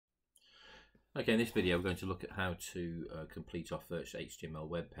Okay, in this video we're going to look at how to complete our first HTML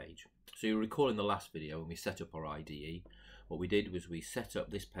web page. So you'll recall in the last video when we set up our IDE, what we did was we set up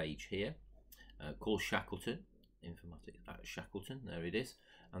this page here called Shackleton, informatics at Shackleton, there it is,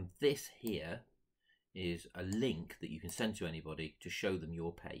 and this here is a link that you can send to anybody to show them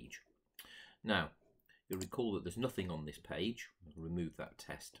your page. Now, you'll recall that there's nothing on this page. I'll remove that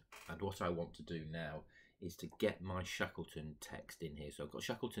test, and what I want to do now is to get my Shackleton text in here. So I've got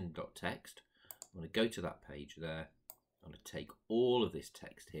shackleton.txt. I'm going to go to that page there. I'm going to take all of this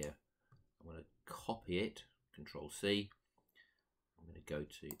text here. I'm going to copy it, Control C. I'm going to go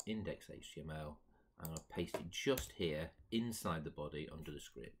to index.html and I'm going to paste it just here inside the body under the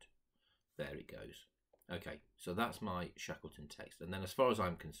script. There it goes. Okay, so that's my Shackleton text. And then as far as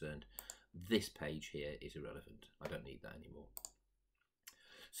I'm concerned, this page here is irrelevant. I don't need that anymore.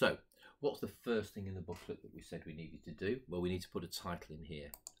 So what's the first thing in the booklet that we said we needed to do? Well, we need to put a title in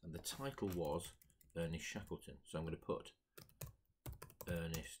here. And the title was Ernest Shackleton. So I'm going to put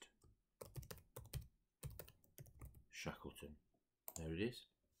Ernest Shackleton. There it is.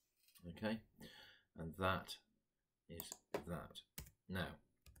 Okay. And that is that. Now,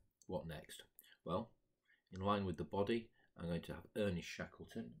 what next? Well, in line with the body, I'm going to have Ernest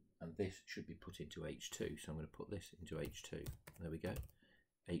Shackleton, and this should be put into H2. So I'm going to put this into H2. There we go.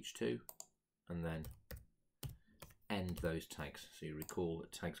 H2, and then end those tags. So you recall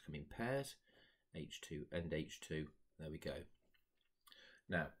that tags come in pairs. H2, end H2. There we go.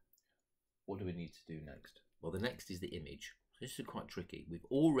 Now, what do we need to do next? Well, the next is the image. This is quite tricky. We've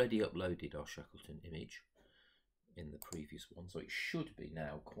already uploaded our Shackleton image in the previous one, so it should be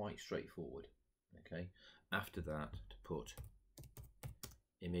now quite straightforward. Okay. After that, to put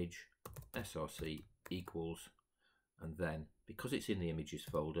image src equals, and then because it's in the images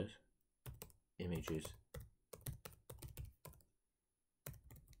folder, images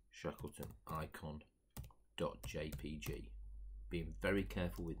Shackleton icon.jpg. Being very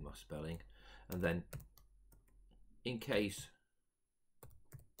careful with my spelling, and then in case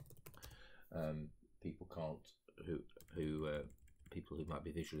people can't, people who might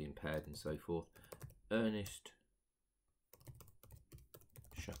be visually impaired and so forth, Ernest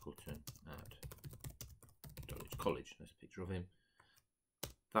Shackleton at Dulwich College. There's a picture of him.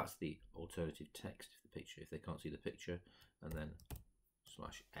 That's the alternative text of the picture if they can't see the picture, and then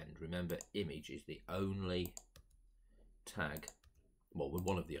 /end. Remember, image is the only tag, well,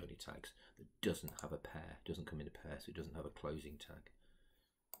 one of the only tags that doesn't have a pair, doesn't come in a pair, so it doesn't have a closing tag.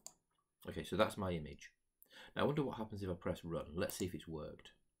 Okay, so that's my image. Now I wonder what happens if I press run. Let's see if it's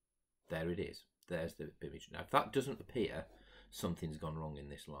worked. There it is. There's the image. Now if that doesn't appear, something's gone wrong in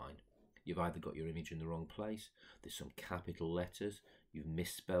this line. You've either got your image in the wrong place, there's some capital letters, you've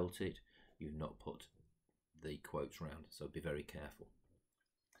misspelt it, you've not put the quotes round, so be very careful.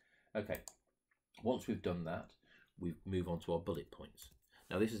 Okay, once we've done that, we move on to our bullet points.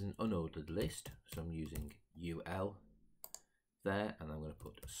 Now this is an unordered list, so I'm using UL there, and I'm going to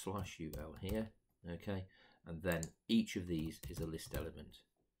put /UL here, okay, and then each of these is a list element.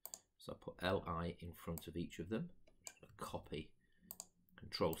 So I put LI in front of each of them. I'm just going to copy,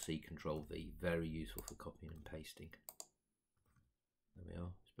 Control C, Control V, very useful for copying and pasting. There we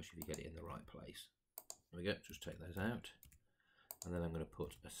are, especially if you get it in the right place. There we go, just take those out. And then I'm going to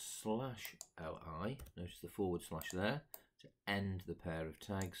put a /LI, notice the / there, to end the pair of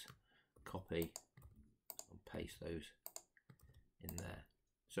tags, copy and paste those in there.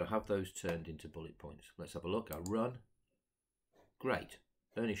 So have those turned into bullet points. Let's have a look. I run. Great.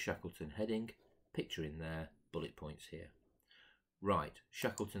 Ernest Shackleton heading, picture in there, bullet points here. Right,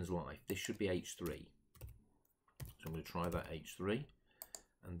 Shackleton's life. This should be H3. So I'm going to try that H3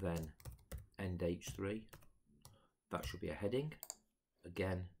 and then end H3. That should be a heading.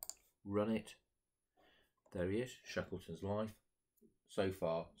 Again, run it. There he is, Shackleton's life. So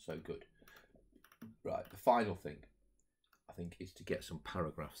far, so good. Right, the final thing, I think, is to get some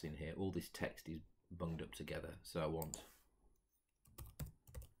paragraphs in here. All this text is bunged up together. So I want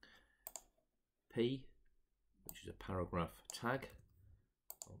P, which is a paragraph tag.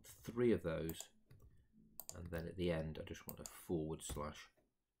 I want 3 of those. And then at the end, I just want a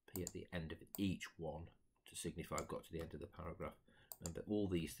 /P at the end of each one to signify I've got to the end of the paragraph. Remember, all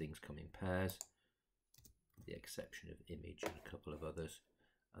these things come in pairs, with the exception of image and a couple of others.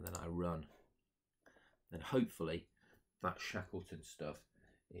 And then I run. Then hopefully that Shackleton stuff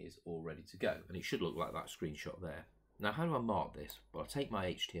is all ready to go. And it should look like that screenshot there. Now, how do I mark this? Well, I take my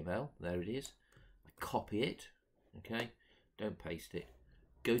HTML, there it is. I copy it, okay? Don't paste it.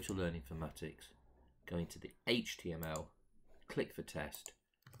 Go to Learn Informatics, go into the HTML, click for test,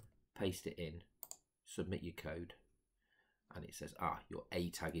 paste it in, submit your code. and it says, ah, your A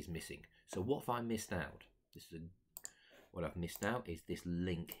tag is missing. So what have I missed out? What I've missed out is this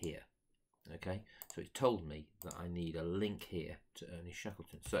link here. Okay, so it's told me that I need a link here to Ernest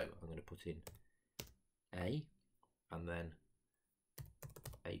Shackleton. So I'm going to put in A and then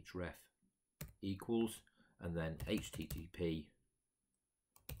href equals and then http :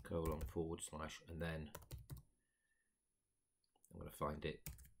 / and then I'm going to find it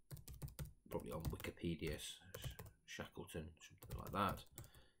probably on Wikipedia, Shackleton, something like that.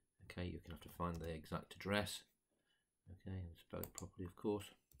 Okay, you're going to have to find the exact address. Okay, and spell it properly, of course.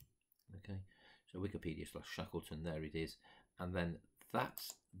 Okay, so Wikipedia / Shackleton, there it is. And then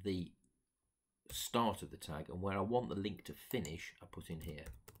that's the start of the tag, and where I want the link to finish, I put in here.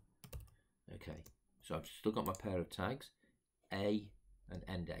 Okay, so I've still got my pair of tags, A and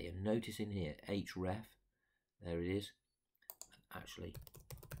end A, and notice in here, href, there it is. And actually,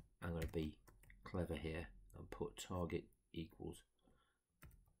 I'm going to be clever here and put target equals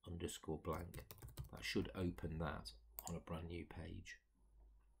 _blank. That should open that on a brand new page.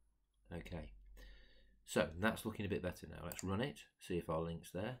 Okay, so that's looking a bit better now. Let's run it, see if our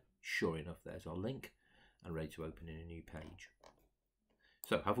link's there. Sure enough, there's our link and ready to open in a new page.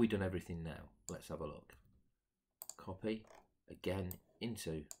 So have we done everything now? Let's have a look. Copy again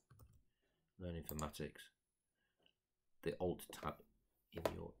into Learn Informatics, the Alt tab in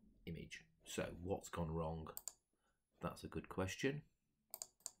your image. So what's gone wrong? That's a good question.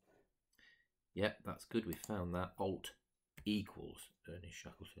 Yep, that's good. We found that. Alt equals Ernest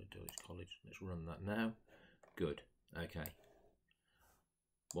Shackleton Dulwich College. Let's run that now. Good. Okay.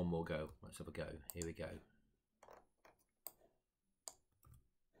 One more go. Let's have a go. Here we go.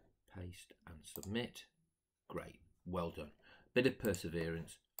 Paste and submit. Great. Well done. Bit of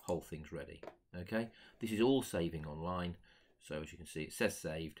perseverance. Whole thing's ready. Okay. This is all saving online. So as you can see, it says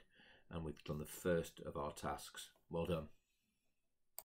saved, and we've done the first of our tasks. Well done.